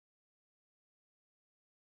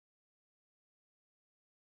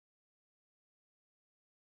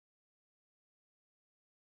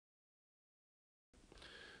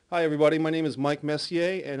Hi everybody, my name is Mike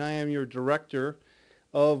Messier and I am your director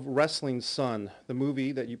of Wrestling Son, the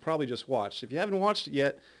movie that you probably just watched. If you haven't watched it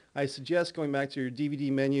yet, I suggest going back to your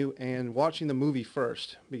DVD menu and watching the movie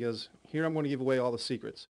first, because here I'm going to give away all the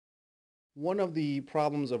secrets. One of the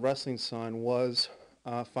problems of Wrestling Son was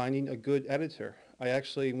finding a good editor. I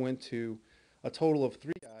actually went to a total of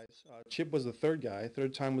three guys. Chip was the third guy,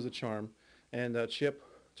 third time was a charm, and Chip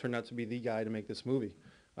turned out to be the guy to make this movie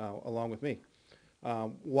along with me.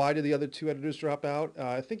 Why did the other two editors drop out?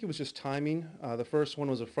 I think it was just timing. The first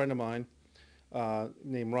one was a friend of mine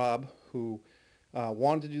named Rob, who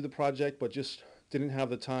wanted to do the project but just didn't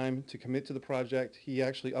have the time to commit to the project. He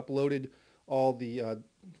actually uploaded all the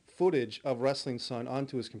footage of Wrestling Son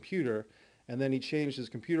onto his computer, and then he changed his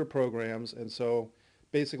computer programs, and so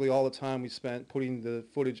basically all the time we spent putting the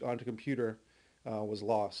footage onto computer was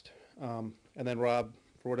lost. And then Rob,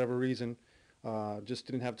 for whatever reason, just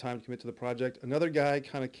didn't have time to commit to the project. Another guy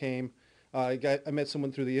kind of came. I met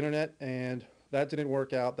someone through the internet, and that didn't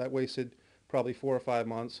work out. That wasted probably 4 or 5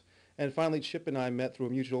 months. And finally, Chip and I met through a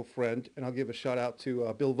mutual friend, and I'll give a shout out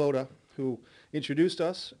to Bill Voda, who introduced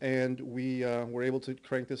us, and we were able to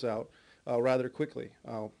crank this out rather quickly.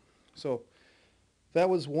 So that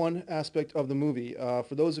was one aspect of the movie.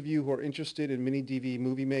 For those of you who are interested in mini DV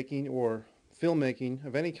movie making or filmmaking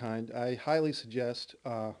of any kind, I highly suggest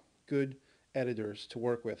good editors to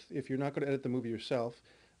work with. If you're not going to edit the movie yourself,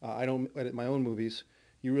 I don't edit my own movies,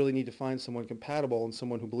 you really need to find someone compatible and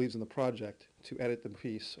someone who believes in the project to edit the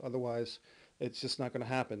piece. Otherwise, it's just not going to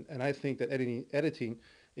happen. And I think that editing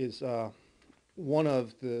is one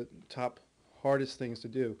of the top hardest things to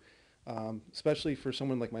do, especially for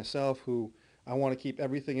someone like myself who I want to keep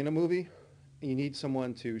everything in a movie. You need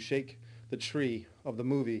someone to shake the tree of the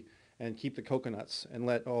movie and keep the coconuts and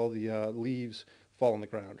let all the leaves fall on the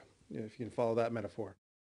ground, if you can follow that metaphor.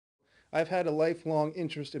 I've had a lifelong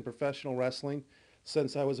interest in professional wrestling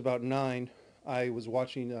since I was about 9. I was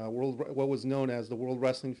watching what was known as the World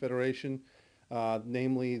Wrestling Federation,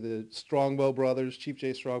 namely the Strongbow brothers, Chief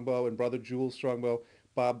Jay Strongbow and brother Jules Strongbow,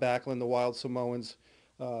 Bob Backlund, the Wild Samoans,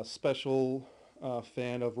 special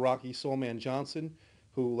fan of Rocky Soulman Johnson,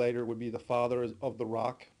 who later would be the father of The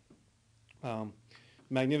Rock, um,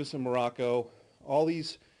 Magnificent Morocco. All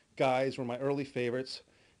these guys were my early favorites.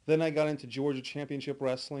 Then I got into Georgia Championship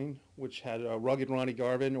Wrestling, which had Rugged Ronnie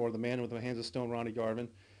Garvin, or the Man with the Hands of Stone, Ronnie Garvin.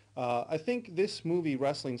 I think this movie,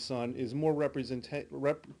 Wrestling Son, is more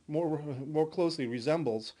closely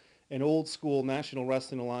resembles an old school National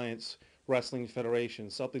Wrestling Alliance wrestling federation,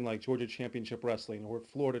 something like Georgia Championship Wrestling or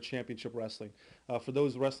Florida Championship Wrestling. For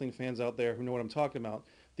those wrestling fans out there who know what I'm talking about,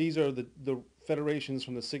 these are the federations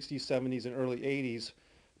from the 60s, 70s, and early 80s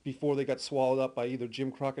before they got swallowed up by either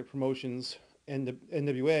Jim Crockett Promotions,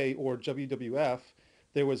 NWA, or WWF.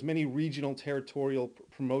 There was many regional territorial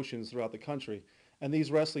promotions throughout the country, and these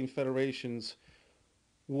wrestling federations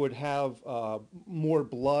would have more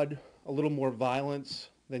blood, a little more violence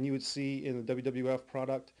than you would see in the WWF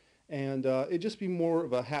product, and it'd just be more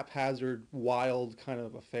of a haphazard, wild kind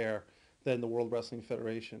of affair than the World Wrestling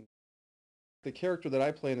Federation. The character that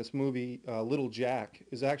I play in this movie, Little Jack,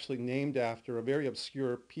 is actually named after a very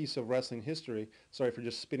obscure piece of wrestling history. Sorry for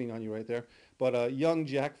just spitting on you right there. But young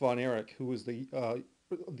Jack Von Erich, who was the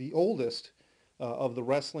oldest of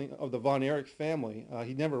the Von Erich family.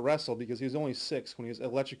 He never wrestled because he was only 6 when he was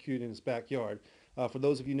electrocuted in his backyard. For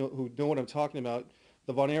those of you who know what I'm talking about,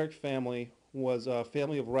 the Von Erich family was a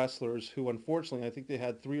family of wrestlers who, unfortunately, I think they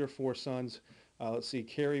had 3 or 4 sons. Let's see,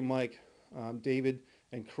 Kerry, Mike, David,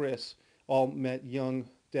 and Chris all met young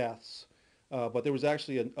deaths. But there was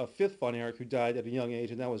actually a fifth Von Erich who died at a young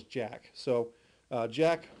age, and that was Jack. So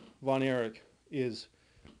Jack Von Erich is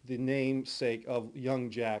the namesake of young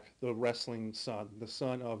Jack, the wrestling son, the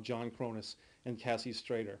son of John Kronus and Cassy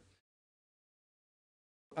Straytor.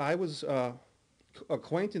 I was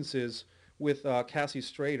acquaintances with Cassy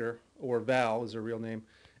Straytor, or Val is her real name,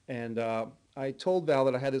 and I told Val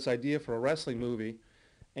that I had this idea for a wrestling movie,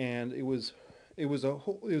 and it was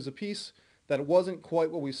a piece that wasn't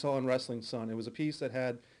quite what we saw in Wrestling Son. It was a piece that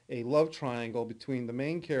had a love triangle between the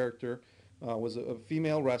main character, was a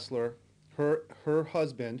female wrestler, her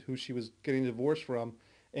husband, who she was getting divorced from,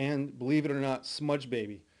 and believe it or not, Smudge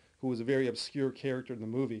Baby, who was a very obscure character in the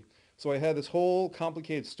movie. So I had this whole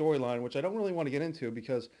complicated storyline, which I don't really want to get into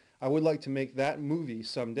because I would like to make that movie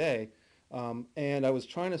someday. And I was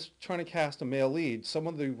trying to cast a male lead. Some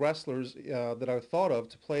of the wrestlers that I thought of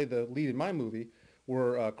to play the lead in my movie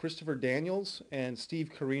were Christopher Daniels and Steve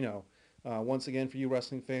Corino. Once again, for you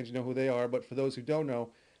wrestling fans, you know who they are. But for those who don't know,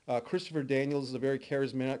 Christopher Daniels is a very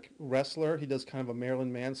charismatic wrestler. He does kind of a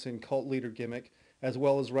Marilyn Manson cult leader gimmick. as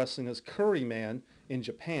well as wrestling as Curry Man in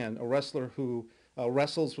Japan, a wrestler who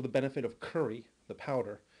wrestles for the benefit of curry, the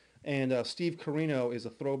powder. And Steve Corino is a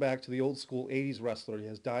throwback to the old school 80s wrestler. He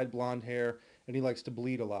has dyed blonde hair and he likes to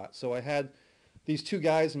bleed a lot. So I had these two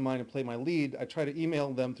guys in mind to play my lead. I tried to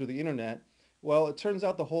email them through the internet. Well, it turns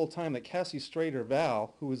out the whole time that Cassy Straytor,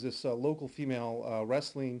 Val, who is this local female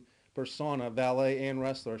wrestling persona, valet and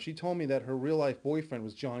wrestler, she told me that her real life boyfriend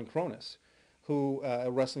was John Kronus, who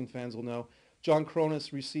wrestling fans will know. John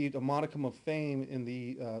Kronus received a modicum of fame in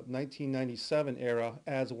the 1997 era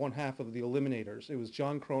as one half of the Eliminators. It was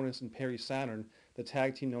John Kronus and Perry Saturn, the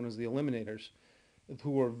tag team known as the Eliminators,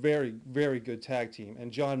 who were a very, very good tag team.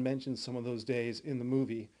 And John mentioned some of those days in the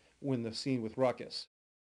movie when the scene with Ruckus.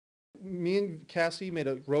 Me and Cassy made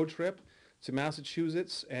a road trip to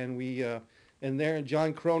Massachusetts, and there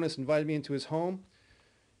John Kronus invited me into his home.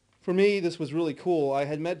 For me, this was really cool. I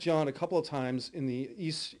had met John a couple of times in the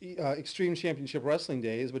Extreme Championship Wrestling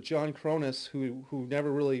days, but John Kronus, who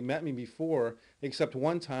never really met me before, except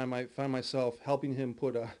one time I found myself helping him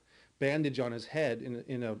put a bandage on his head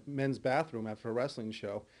in a men's bathroom after a wrestling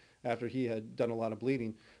show, after he had done a lot of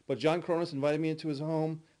bleeding. But John Kronus invited me into his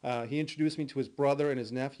home. He introduced me to his brother and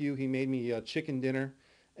his nephew. He made me chicken dinner.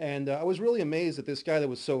 And I was really amazed that this guy that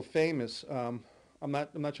was so famous, I'm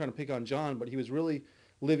not trying to pick on John, but he was really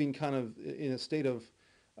living kind of in a state of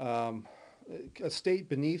a state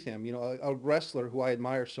beneath him. You know, a wrestler who I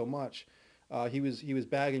admire so much. He was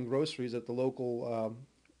bagging groceries at the local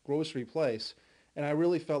grocery place, and I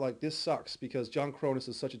really felt like this sucks because John Kronus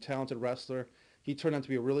is such a talented wrestler. He turned out to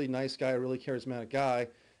be a really nice guy, a really charismatic guy,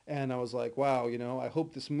 and I was like, wow, you know, I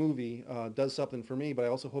hope this movie does something for me, but I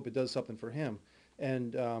also hope it does something for him.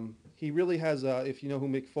 And he really has, if you know who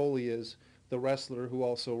Mick Foley is, the wrestler who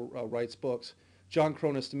also writes books, John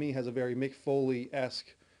Kronus to me has a very Mick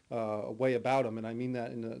Foley-esque way about him, and I mean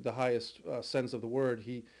that in the highest sense of the word.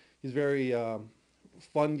 He's very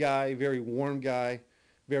fun guy, very warm guy,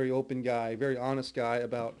 very open guy, very honest guy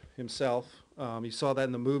about himself. You saw that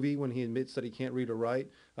in the movie when he admits that he can't read or write.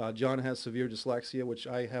 John has severe dyslexia, which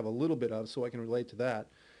I have a little bit of, so I can relate to that.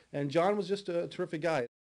 And John was just a terrific guy.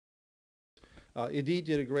 Edith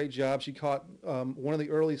did a great job. She caught one of the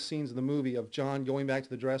early scenes in the movie of John going back to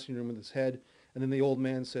the dressing room with his head, and then the old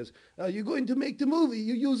man says, "You're going to make the movie.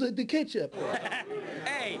 You use the ketchup."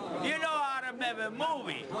 Hey, you know how to make a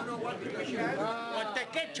movie. With the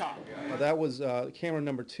ketchup. That was camera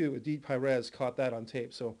number 2. Edith Perez caught that on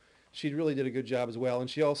tape, so she really did a good job as well. And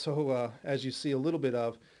she also, as you see a little bit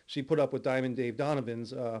of, she put up with Diamond Dave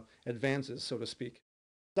Donovan's advances, so to speak.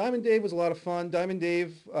 Diamond Dave was a lot of fun. Diamond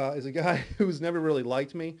Dave is a guy who's never really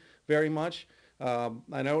liked me very much. I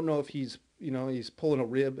don't know if he's pulling a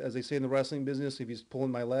rib, as they say in the wrestling business, if he's pulling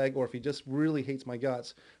my leg, or if he just really hates my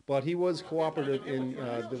guts. But he was cooperative in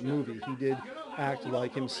the movie. He did act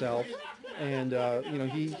like himself, and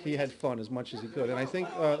he had fun as much as he could. And I think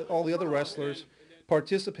all the other wrestlers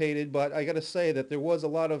participated, but I got to say that there was a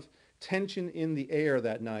lot of tension in the air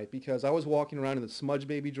that night because I was walking around in the Smudge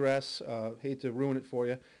Baby dress. Hate to ruin it for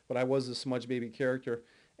you, but I was the Smudge Baby character.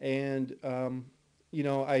 And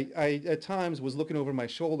I at times was looking over my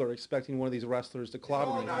shoulder expecting one of these wrestlers to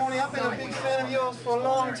clobber me. Tony, I've been a big fan of yours for a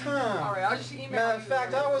long time. All right, I'll just email Matter of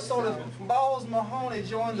fact, I was told if Balls Mahoney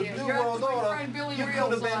joined the Blue World Order, you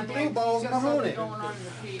could have been Blue Balls Mahoney.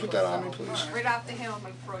 Put that on me, please. Right off the hill, I'm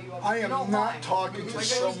going to throw you up. I am not talking to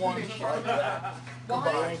someone.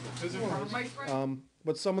 Goodbye.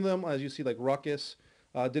 But some of them, as you see, like Ruckus,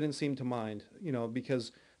 didn't seem to mind,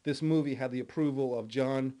 because this movie had the approval of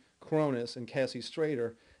John Kronus and Cassy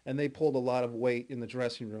Straytor, and they pulled a lot of weight in the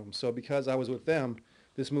dressing room. So because I was with them,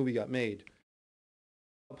 this movie got made.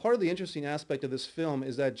 Part of the interesting aspect of this film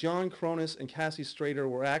is that John Kronus and Cassy Straytor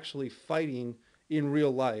were actually fighting in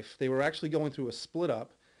real life. They were actually going through a split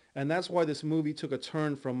up, and that's why this movie took a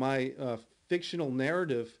turn from my fictional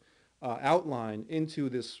narrative outline into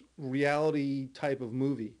this reality type of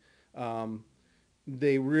movie.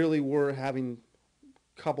 They really were having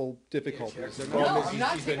couple difficulties. No, I'm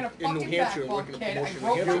not taking a fucking backbone, kid. I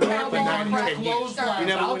broke your You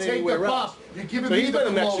never went anywhere else. You're giving me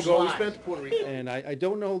the Mexico. He spent Puerto Rico. And I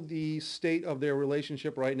don't know the state of their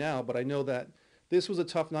relationship right now, but I know that this was a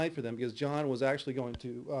tough night for them because John was actually going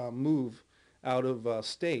to move out of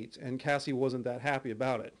state, and Cassy wasn't that happy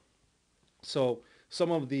about it. So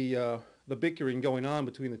some of the bickering going on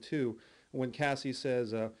between the two, when Cassy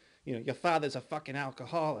says, your father's a fucking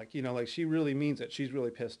alcoholic, like she really means it. She's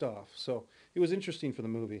really pissed off. So it was interesting for the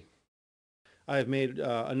movie. I've made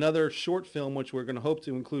another short film, which we're going to hope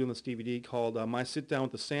to include in this DVD, called My Sit Down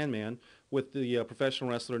with the Sandman, with the professional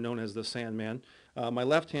wrestler known as the Sandman. My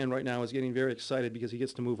left hand right now is getting very excited because he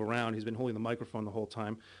gets to move around. He's been holding the microphone the whole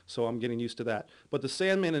time, so I'm getting used to that. But the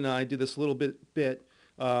Sandman and I did this little bit,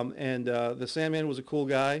 and the Sandman was a cool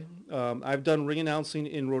guy. I've done ring announcing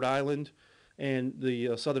in Rhode Island and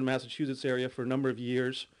the southern Massachusetts area for a number of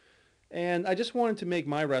years. And I just wanted to make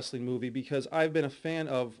my wrestling movie because I've been a fan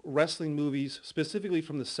of wrestling movies, specifically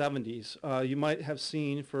from the 70s. You might have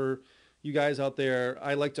seen, for you guys out there,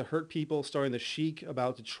 I Like to Hurt People, starring The Sheik,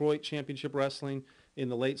 about Detroit Championship Wrestling in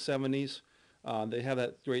the late 70s. They have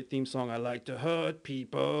that great theme song, I Like to Hurt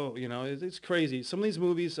People. You know, it's crazy. Some of these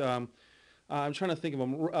movies, I'm trying to think of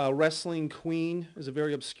them. Wrestling Queen is a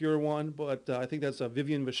very obscure one, but I think that's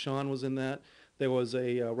Vivian Vachon was in that. There was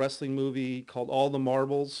a wrestling movie called All the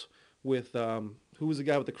Marbles with, who was the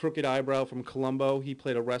guy with the crooked eyebrow from Columbo? He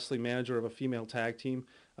played a wrestling manager of a female tag team.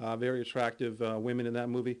 Very attractive women in that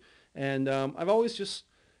movie. And I've always just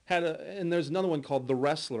had and there's another one called The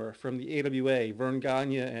Wrestler from the AWA. Vern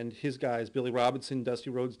Gagne and his guys, Billy Robinson, Dusty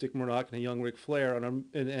Rhodes, Dick Murdoch, and a young Ric Flair. And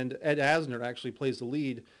Ed Asner actually plays the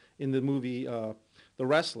lead in the movie The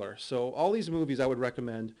Wrestler. So all these movies I would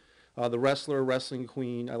recommend. The Wrestler, Wrestling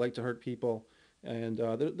Queen, I Like to Hurt People. And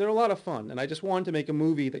they're a lot of fun. And I just wanted to make a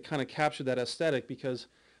movie that kind of captured that aesthetic because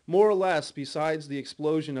more or less, besides the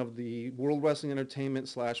explosion of the World Wrestling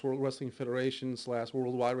Entertainment / World Wrestling Federation /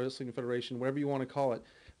 Worldwide Wrestling Federation, whatever you want to call it,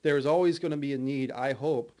 there is always going to be a need, I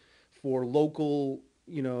hope, for local,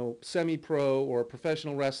 you know, semi-pro or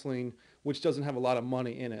professional wrestling, which doesn't have a lot of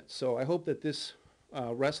money in it. So I hope that this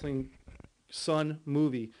Wrestling Son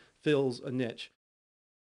movie fills a niche.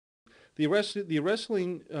 The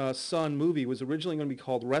Wrestling Son movie was originally going to be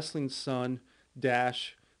called Wrestling Son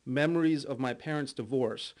 - Memories of My Parents'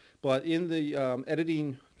 Divorce. But in the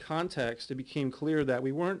editing context, it became clear that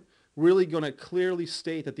we weren't really going to clearly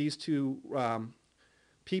state that these two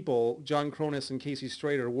people, John Kronus and Cassy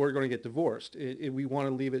Straytor, were going to get divorced. We want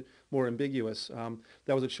to leave it more ambiguous.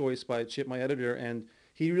 That was a choice by Chip, my editor, and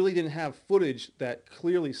he really didn't have footage that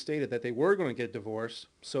clearly stated that they were going to get divorced.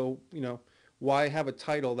 So, you know, why have a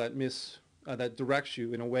title that that directs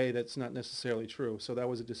you in a way that's not necessarily true? So that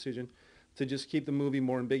was a decision to just keep the movie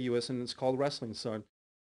more ambiguous, and it's called Wrestling Son.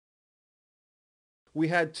 We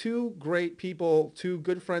had two great people, two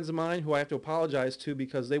good friends of mine who I have to apologize to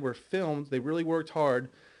because they were filmed, they really worked hard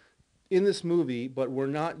in this movie, but were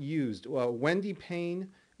not used. Wendy Payne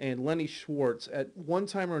and Lenny Schwartz, at one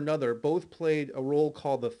time or another, both played a role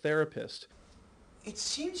called the therapist. It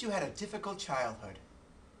seems you had a difficult childhood,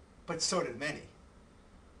 but so did many.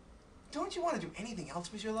 Don't you want to do anything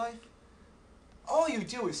else with your life? All you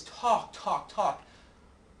do is talk,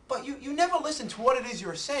 but you never listen to what it is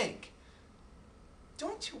you're saying.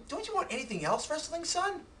 Don't you want anything else, Wrestling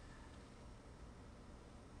Son?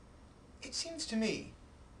 It seems to me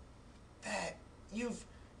that you've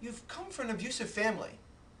come from an abusive family.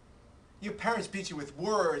 Your parents beat you with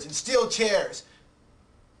words and steel chairs.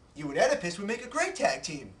 You and Oedipus would make a great tag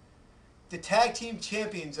team. The tag team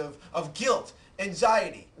champions of guilt,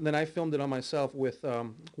 anxiety. And then I filmed it on myself with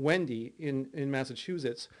Wendy in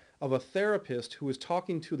Massachusetts, of a therapist who was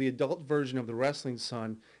talking to the adult version of the Wrestling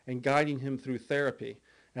Son and guiding him through therapy.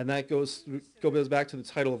 And that goes back to the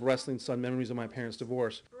title of Wrestling Son, Memories of My Parents'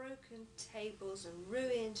 Divorce. Broken tables and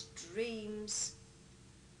ruined dreams.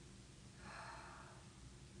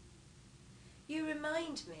 You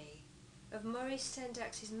remind me of Maurice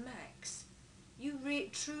Sendax's Max. You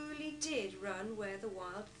truly did run where the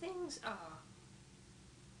wild things are.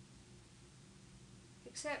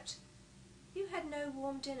 Except you had no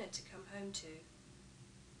warm dinner to come home to.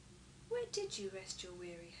 Where did you rest your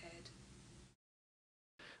weary head?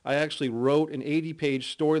 I actually wrote an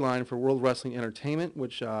 80-page storyline for World Wrestling Entertainment,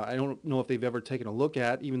 which I don't know if they've ever taken a look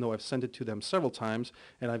at, even though I've sent it to them several times,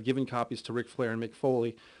 and I've given copies to Ric Flair and Mick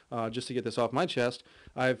Foley just to get this off my chest.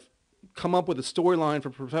 I've come up with a storyline for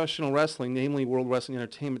professional wrestling, namely World Wrestling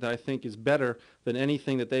Entertainment, that I think is better than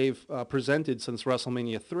anything that they've presented since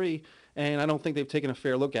WrestleMania 3, and I don't think they've taken a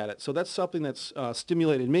fair look at it. So that's something that's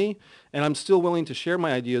stimulated me, and I'm still willing to share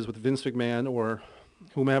my ideas with Vince McMahon or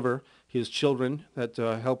whomever, his children that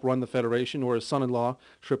help run the federation, or his son-in-law,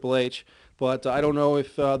 Triple H, but I don't know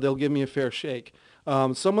if they'll give me a fair shake.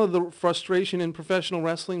 Some of the frustration in professional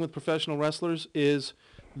wrestling with professional wrestlers is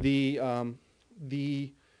the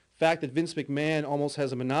fact that Vince McMahon almost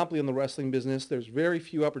has a monopoly on the wrestling business. There's very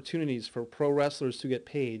few opportunities for pro wrestlers to get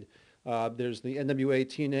paid. There's the NWA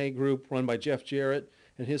TNA group run by Jeff Jarrett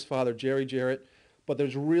and his father, Jerry Jarrett, but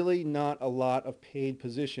there's really not a lot of paid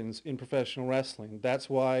positions in professional wrestling.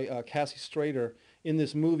 That's why Cassy Straytor in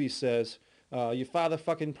this movie says Your father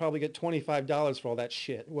fucking probably get $25 for all that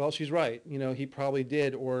shit. Well, she's right. You know, he probably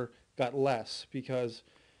did or got less because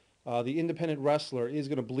the independent wrestler is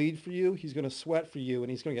going to bleed for you, he's going to sweat for you, and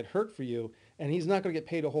he's going to get hurt for you, and he's not going to get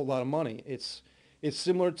paid a whole lot of money. It's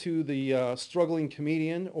similar to the struggling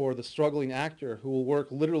comedian or the struggling actor who will work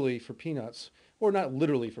literally for peanuts. Or not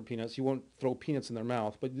literally for peanuts. You won't throw peanuts in their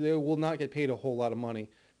mouth, but they will not get paid a whole lot of money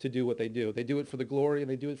to do what they do. They do it for the glory, and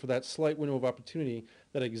they do it for that slight window of opportunity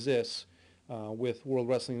that exists with World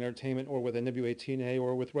Wrestling Entertainment or with NWA TNA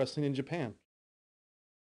or with wrestling in Japan.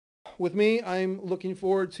 With me, I'm looking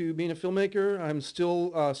forward to being a filmmaker. I'm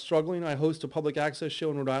still struggling. I host a public access show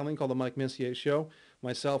in Rhode Island called The Mike Messier Show.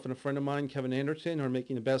 Myself and a friend of mine, Kevin Anderton, are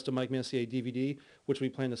making the Best of Mike Messier DVD, which we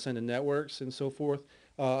plan to send to networks and so forth.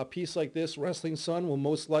 A piece like this, Wrestling Sun, will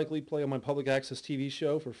most likely play on my public access TV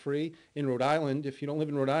show for free in Rhode Island. If you don't live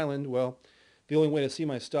in Rhode Island, well, the only way to see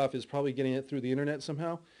my stuff is probably getting it through the internet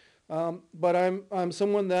somehow. But I'm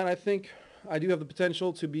someone that I think I do have the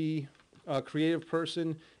potential to be a creative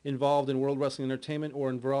person involved in World Wrestling Entertainment or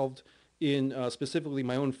involved in specifically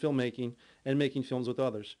my own filmmaking and making films with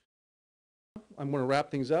others. I'm going to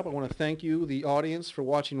wrap things up. I want to thank you, the audience, for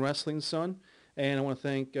watching Wrestling Sun. And I want to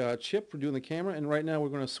thank Chip for doing the camera. And right now we're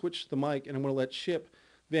going to switch the mic and I'm going to let Chip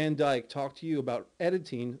Van Dyke talk to you about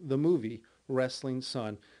editing the movie Wrestling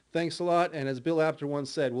Sun. Thanks a lot. And as Bill Apter once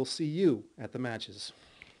said, we'll see you at the matches.